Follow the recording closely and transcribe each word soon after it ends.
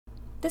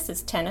This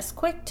is Tennis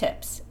Quick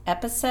Tips,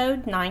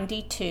 episode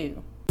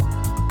 92.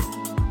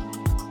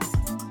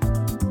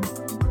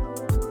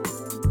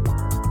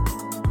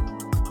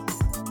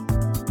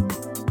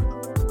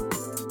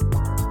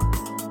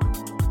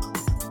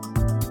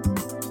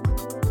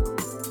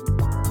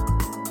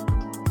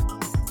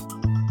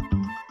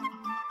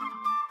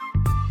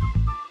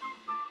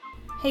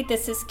 Hey,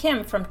 this is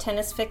Kim from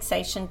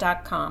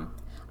TennisFixation.com.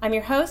 I'm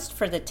your host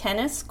for the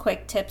Tennis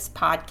Quick Tips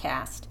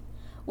podcast.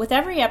 With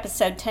every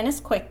episode, Tennis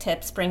Quick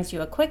Tips brings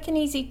you a quick and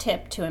easy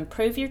tip to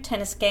improve your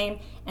tennis game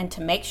and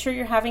to make sure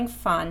you're having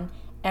fun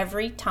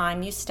every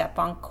time you step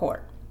on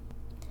court.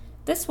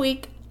 This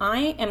week,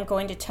 I am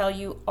going to tell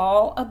you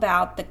all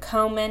about the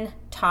Komen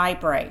tie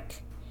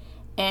break.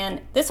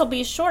 And this will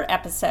be a short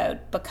episode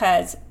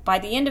because by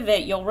the end of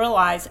it, you'll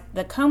realize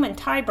the Komen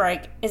tie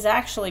break is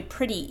actually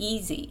pretty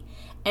easy.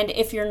 And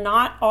if you're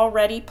not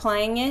already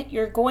playing it,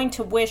 you're going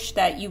to wish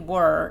that you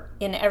were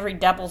in every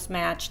doubles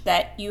match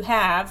that you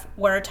have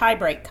where a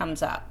tiebreak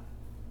comes up.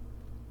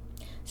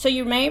 So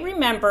you may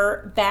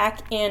remember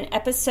back in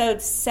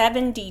episode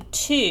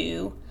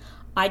 72,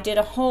 I did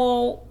a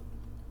whole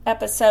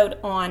episode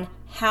on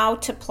how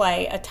to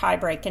play a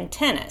tiebreak in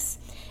tennis.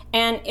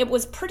 And it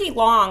was pretty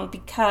long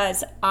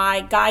because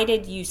I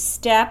guided you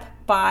step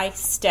by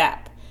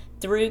step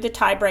through the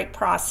tiebreak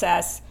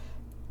process,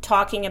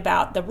 talking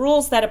about the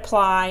rules that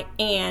apply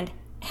and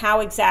how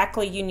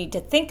exactly you need to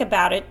think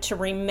about it to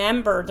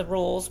remember the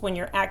rules when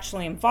you're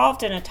actually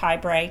involved in a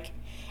tiebreak.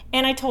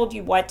 And I told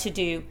you what to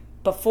do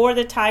before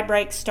the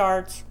tiebreak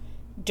starts,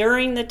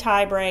 during the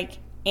tiebreak,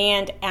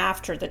 and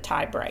after the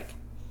tiebreak.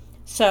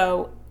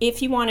 So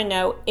if you want to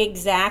know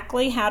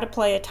exactly how to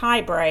play a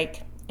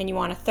tiebreak and you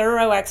want a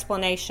thorough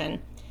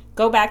explanation,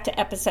 go back to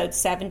episode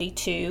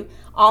 72.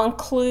 I'll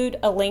include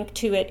a link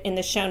to it in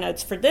the show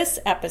notes for this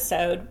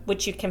episode,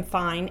 which you can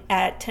find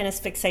at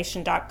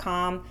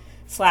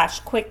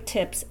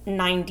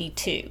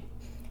tennisfixation.com/quicktips92.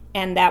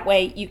 And that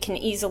way you can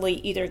easily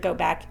either go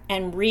back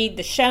and read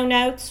the show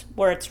notes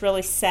where it's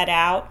really set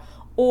out,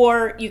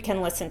 or you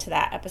can listen to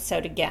that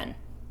episode again.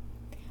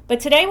 But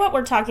today what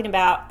we're talking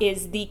about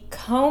is the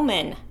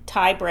Komen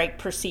tiebreak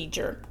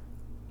procedure.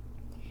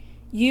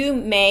 You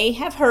may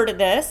have heard of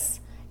this,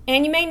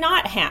 and you may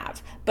not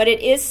have, but it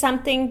is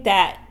something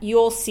that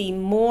you'll see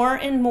more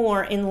and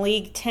more in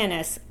league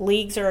tennis.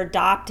 Leagues are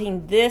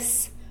adopting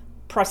this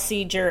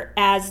procedure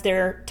as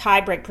their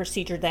tiebreak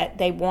procedure that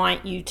they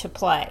want you to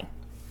play.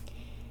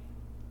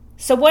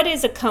 So what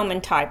is a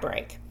Komen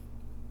tiebreak?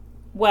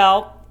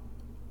 Well,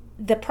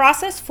 the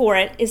process for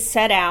it is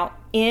set out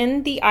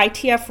in the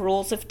ITF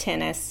rules of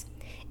tennis.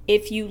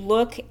 If you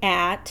look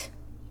at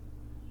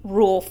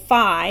Rule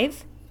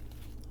 5,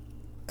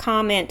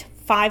 comment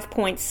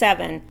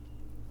 5.7,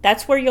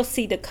 that's where you'll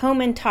see the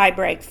Komen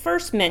tiebreak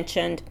first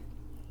mentioned,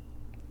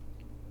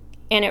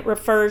 and it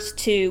refers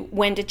to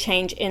when to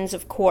change ends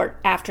of court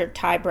after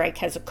tiebreak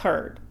has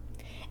occurred.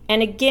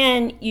 And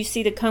again, you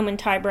see the Komen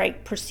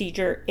tiebreak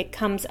procedure, it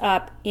comes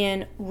up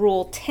in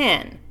Rule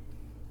 10.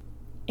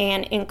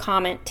 And in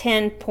comment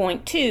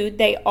 10.2,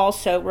 they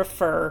also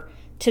refer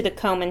to the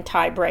Komen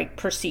tiebreak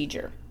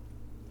procedure.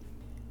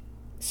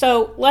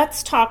 So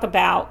let's talk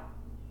about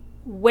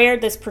where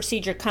this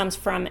procedure comes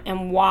from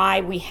and why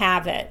we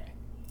have it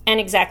and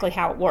exactly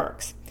how it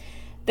works.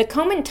 The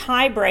Komen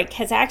tiebreak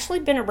has actually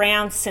been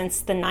around since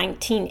the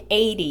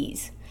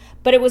 1980s,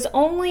 but it was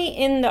only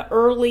in the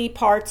early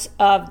parts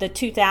of the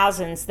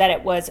 2000s that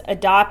it was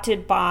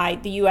adopted by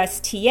the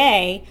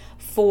USTA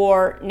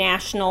for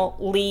National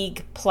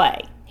League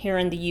play here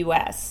in the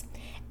US.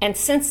 And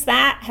since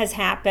that has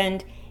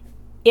happened,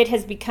 it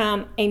has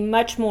become a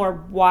much more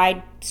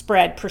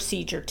widespread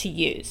procedure to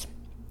use.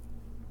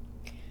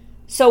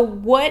 So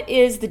what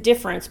is the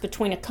difference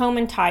between a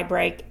Komen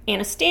tiebreak and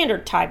a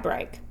standard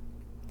tiebreak?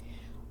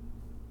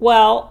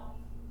 Well,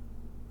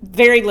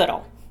 very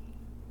little.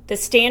 The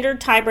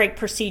standard tiebreak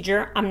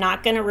procedure, I'm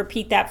not going to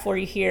repeat that for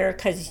you here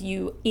because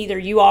you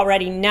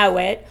already know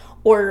it,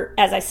 or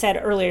as I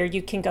said earlier,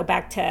 you can go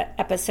back to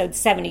episode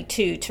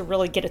 72 to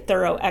really get a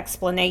thorough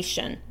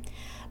explanation.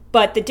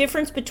 But the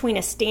difference between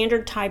a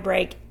standard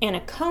tiebreak and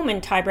a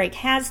Komen tiebreak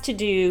has to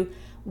do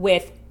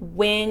with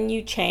when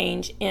you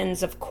change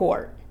ends of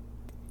court.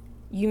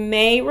 You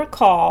may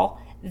recall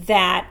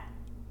that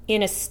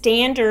in a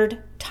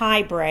standard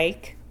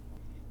tiebreak,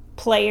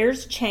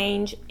 players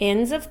change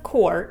ends of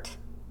court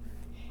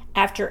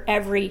after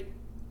every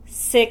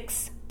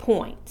 6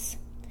 points.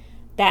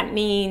 That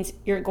means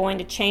you're going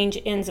to change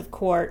ends of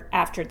court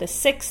after the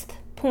 6th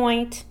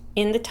point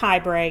in the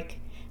tiebreak,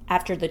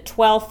 after the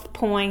 12th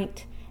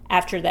point,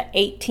 after the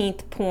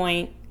 18th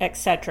point,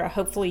 etc.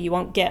 Hopefully you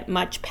won't get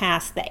much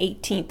past the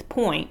 18th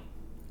point.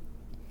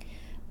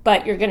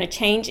 But you're going to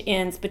change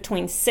ends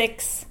between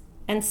 6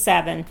 and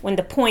 7 when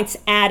the points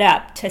add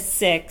up to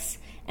 6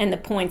 and the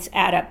points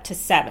add up to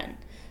 7.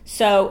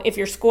 So if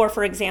your score,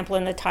 for example,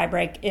 in the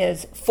tiebreak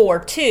is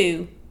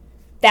 4-2,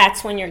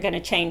 that's when you're going to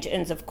change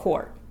ends of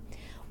court.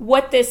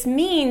 What this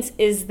means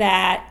is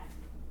that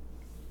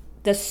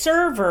the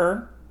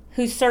server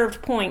who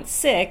served point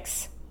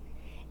 6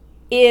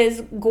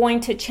 is going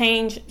to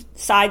change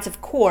sides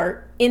of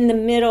court in the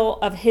middle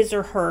of his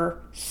or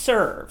her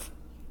serve.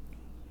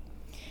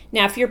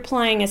 Now, if you're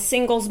playing a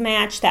singles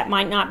match, that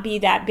might not be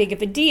that big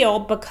of a deal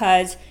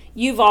because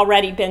you've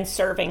already been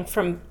serving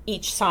from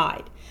each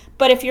side.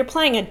 But if you're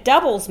playing a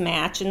doubles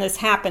match and this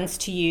happens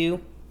to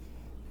you,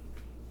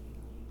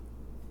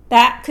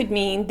 that could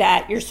mean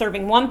that you're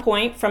serving 1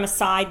 point from a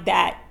side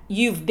that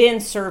you've been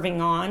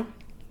serving on,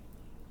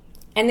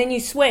 and then you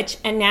switch,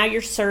 and now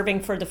you're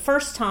serving for the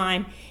first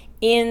time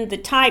in the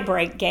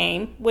tiebreak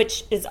game,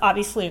 which is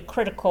obviously a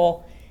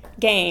critical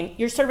game.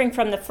 You're serving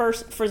for the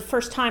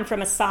first time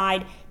from a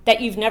side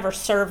that you've never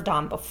served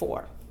on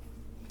before.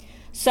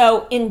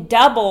 So in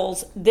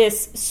doubles,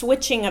 this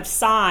switching of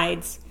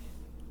sides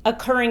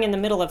occurring in the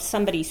middle of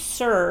somebody's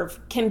serve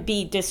can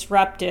be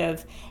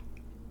disruptive.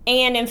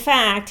 And in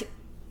fact,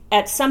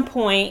 at some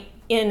point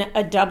in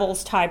a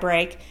doubles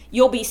tiebreak,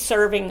 you'll be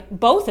serving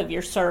both of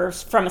your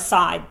serves from a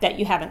side that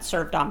you haven't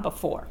served on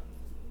before.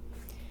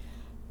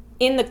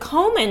 In the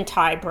Komen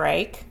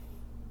tiebreak,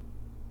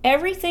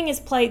 everything is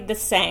played the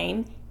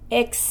same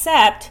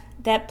except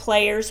that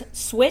players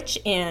switch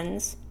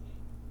ends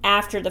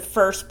after the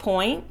first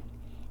point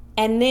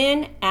and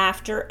then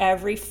after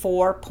every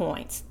 4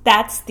 points.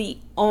 That's the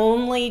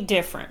only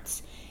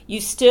difference. You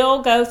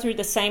still go through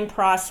the same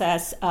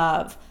process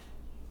of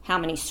how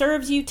many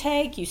serves you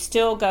take. You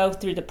still go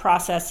through the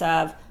process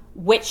of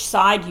which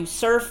side you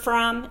serve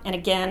from. And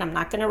again, I'm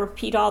not going to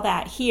repeat all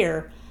that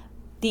here.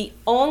 The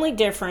only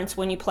difference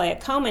when you play a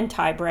Komen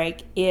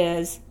tiebreak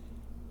is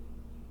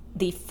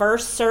the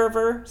first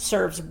server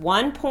serves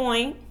 1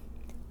 point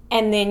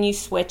and then you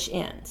switch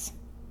ends.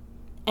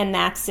 And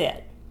that's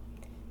it.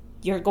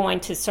 You're going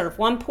to serve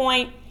 1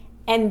 point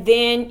and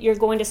then you're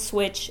going to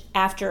switch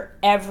after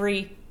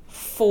every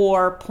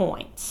 4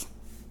 points.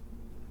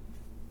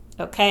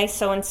 Okay,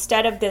 so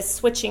instead of this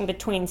switching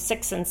between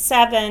 6 and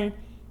 7,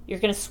 you're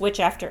going to switch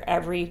after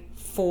every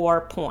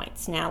 4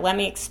 points. Now, let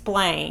me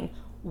explain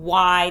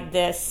why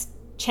this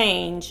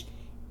change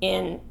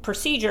in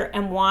procedure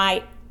and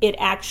why it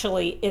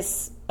actually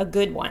is a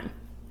good one.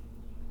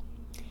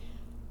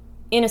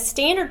 In a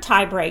standard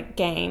tiebreak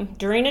game,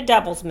 during a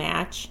doubles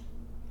match,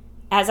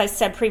 as I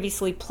said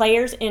previously,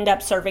 players end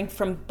up serving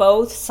from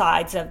both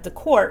sides of the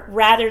court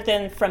rather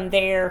than from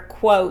their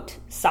quote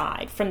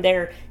side, from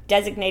their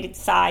designated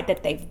side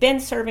that they've been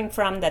serving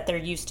from, that they're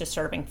used to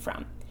serving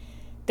from.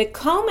 The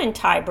Komen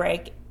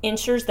tiebreak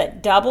ensures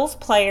that doubles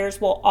players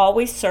will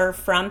always serve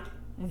from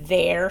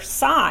their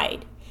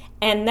side,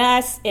 and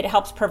thus it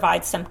helps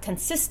provide some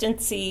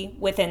consistency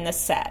within the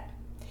set.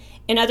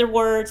 In other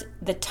words,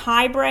 the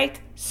tiebreak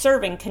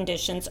serving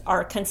conditions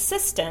are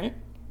consistent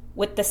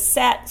with the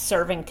set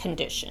serving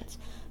conditions.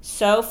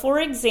 So, for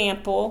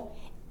example,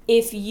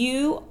 if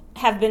you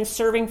have been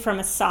serving from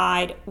a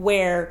side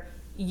where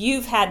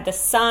you've had the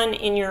sun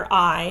in your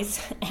eyes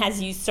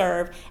as you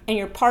serve and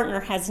your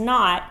partner has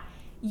not,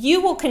 you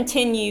will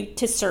continue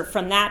to serve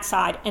from that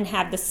side and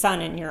have the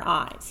sun in your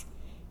eyes.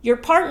 Your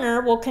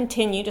partner will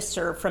continue to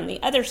serve from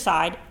the other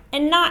side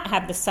and not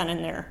have the sun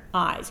in their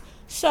eyes.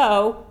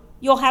 So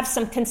you'll have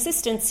some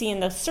consistency in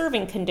the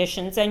serving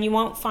conditions, and you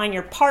won't find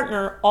your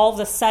partner all of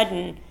a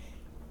sudden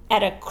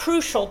at a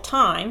crucial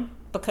time,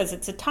 because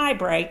it's a tie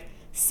break,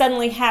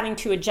 suddenly having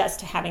to adjust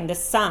to having the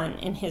sun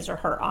in his or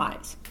her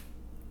eyes.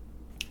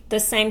 The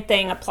same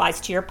thing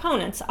applies to your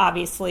opponents.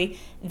 Obviously,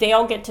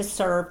 they'll get to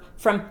serve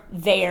from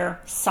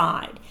their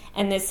side.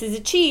 And this is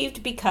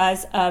achieved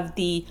because of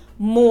the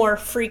more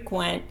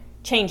frequent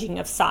changing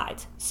of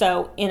sides.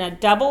 So in a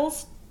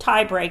doubles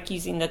tiebreak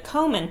using the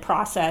Komen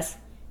process,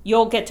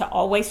 you'll get to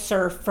always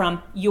serve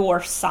from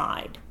your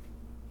side.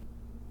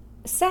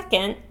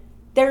 Second,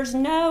 there's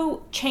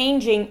no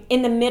changing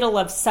in the middle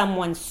of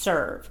someone's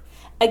serve.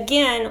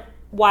 Again,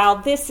 while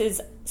this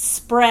is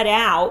spread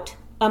out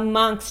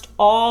amongst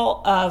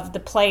all of the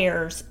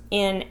players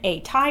in a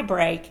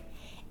tiebreak,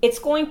 it's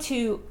going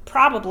to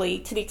probably,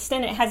 to the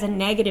extent it has a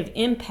negative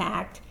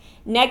impact,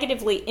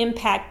 negatively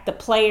impact the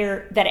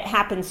player that it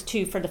happens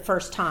to for the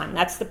first time.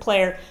 That's the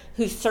player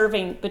who's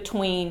serving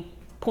between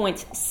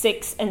points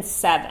 6 and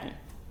 7.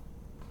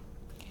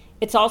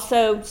 It's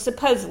also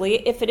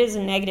supposedly, if it is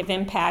a negative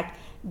impact,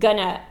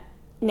 gonna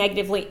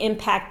negatively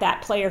impact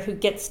that player who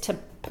gets to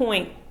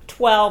point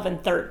 12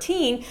 and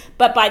 13.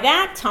 But by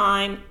that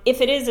time, if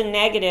it is a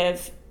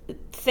negative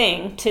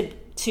thing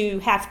to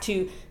have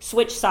to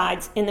switch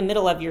sides in the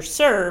middle of your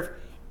serve,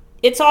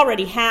 it's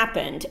already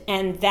happened.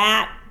 And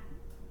that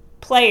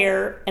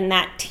player and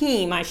that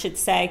team, I should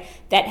say,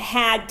 that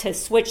had to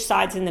switch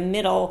sides in the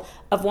middle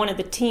of one of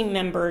the team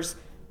members'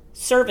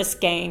 service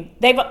game,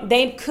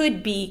 they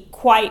could be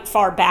quite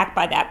far back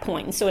by that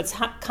point. And so it's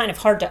kind of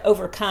hard to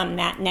overcome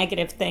that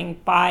negative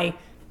thing by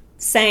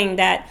saying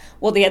that,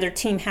 well, the other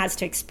team has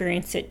to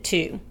experience it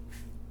too.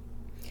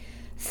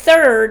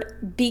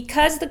 Third,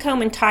 because the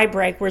Komen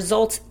tiebreak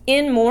results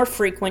in more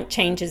frequent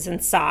changes in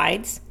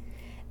sides,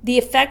 the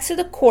effects of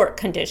the court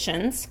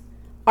conditions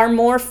are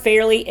more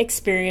fairly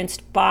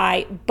experienced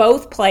by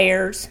both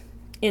players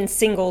in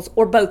singles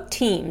or both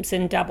teams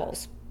in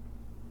doubles.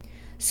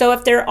 So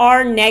if there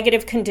are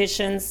negative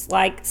conditions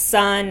like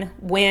sun,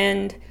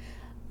 wind,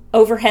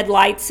 overhead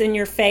lights in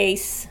your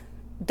face,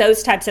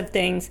 those types of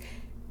things,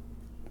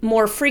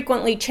 more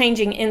frequently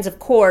changing ends of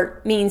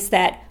court means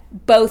that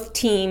both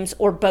teams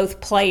or both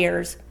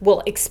players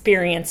will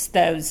experience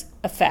those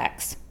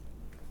effects.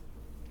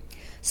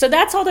 So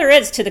that's all there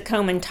is to the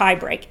Komen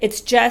tiebreak.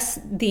 It's just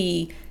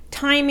the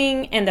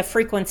timing and the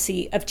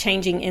frequency of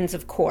changing ends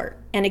of court.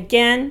 And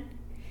again,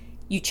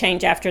 you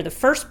change after the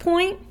first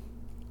point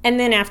and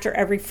then after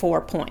every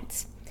 4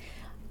 points.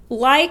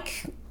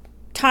 Like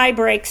tie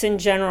breaks in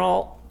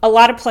general, a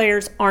lot of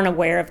players aren't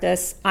aware of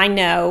this, I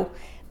know,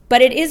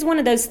 but it is one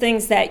of those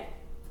things that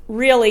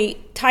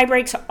really tie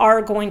breaks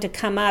are going to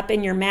come up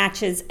in your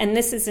matches, and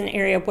this is an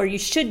area where you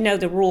should know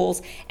the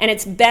rules, and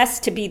it's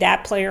best to be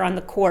that player on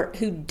the court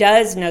who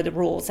does know the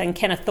rules and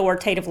can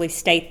authoritatively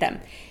state them.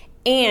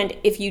 And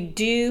if you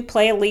do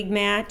play a league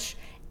match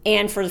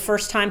and for the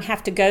first time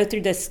have to go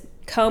through this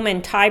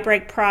Komen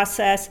tiebreak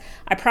process,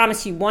 I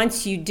promise you,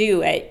 once you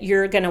do it,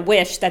 you're going to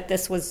wish that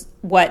this was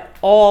what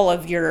all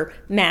of your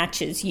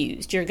matches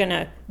used. You're going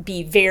to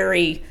be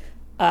very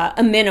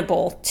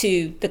amenable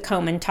to the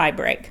Komen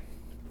tiebreak.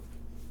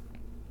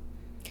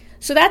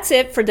 So that's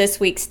it for this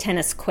week's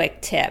Tennis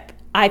Quick Tip.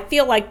 I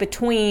feel like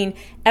between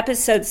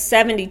episode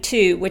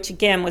 72, which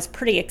again was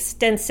pretty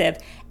extensive,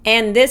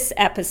 and this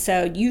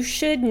episode, you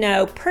should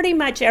know pretty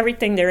much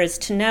everything there is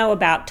to know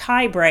about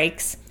tie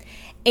breaks.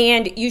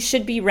 And you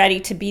should be ready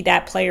to be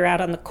that player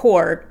out on the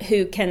court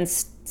who can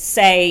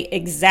say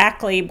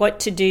exactly what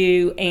to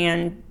do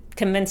and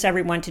convince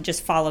everyone to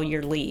just follow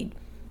your lead.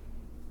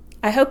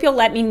 I hope you'll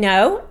let me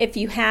know if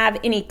you have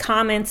any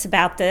comments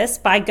about this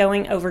by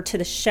going over to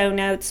the show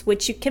notes,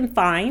 which you can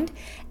find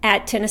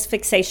at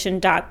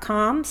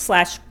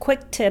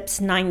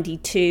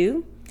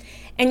tennisfixation.com/quicktips92.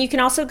 And you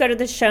can also go to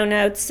the show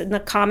notes in the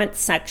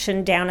comments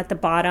section down at the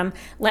bottom.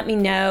 Let me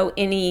know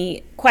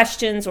any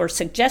questions or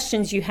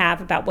suggestions you have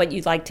about what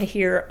you'd like to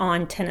hear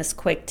on Tennis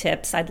Quick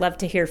Tips. I'd love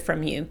to hear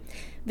from you.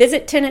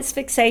 Visit Tennis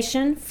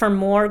Fixation for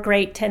more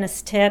great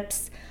tennis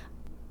tips.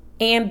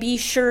 And be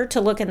sure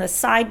to look in the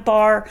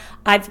sidebar.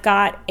 I've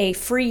got a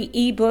free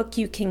ebook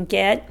you can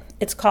get.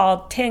 It's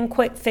called 10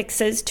 Quick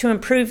Fixes to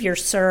Improve Your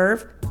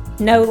Serve.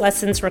 No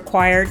lessons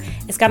required.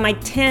 It's got my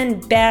 10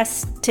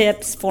 best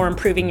tips for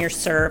improving your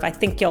serve. I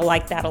think you'll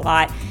like that a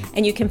lot.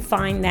 And you can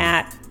find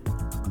that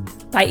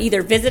by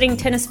either visiting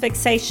Tennis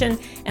Fixation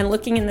and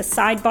looking in the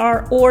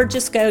sidebar, or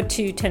just go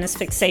to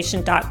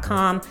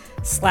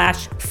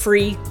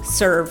tennisfixation.com/free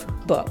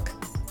serve book.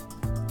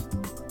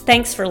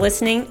 Thanks for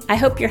listening. I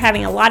hope you're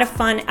having a lot of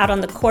fun out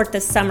on the court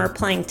this summer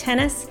playing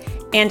tennis.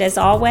 And as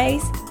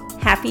always,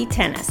 happy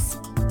tennis.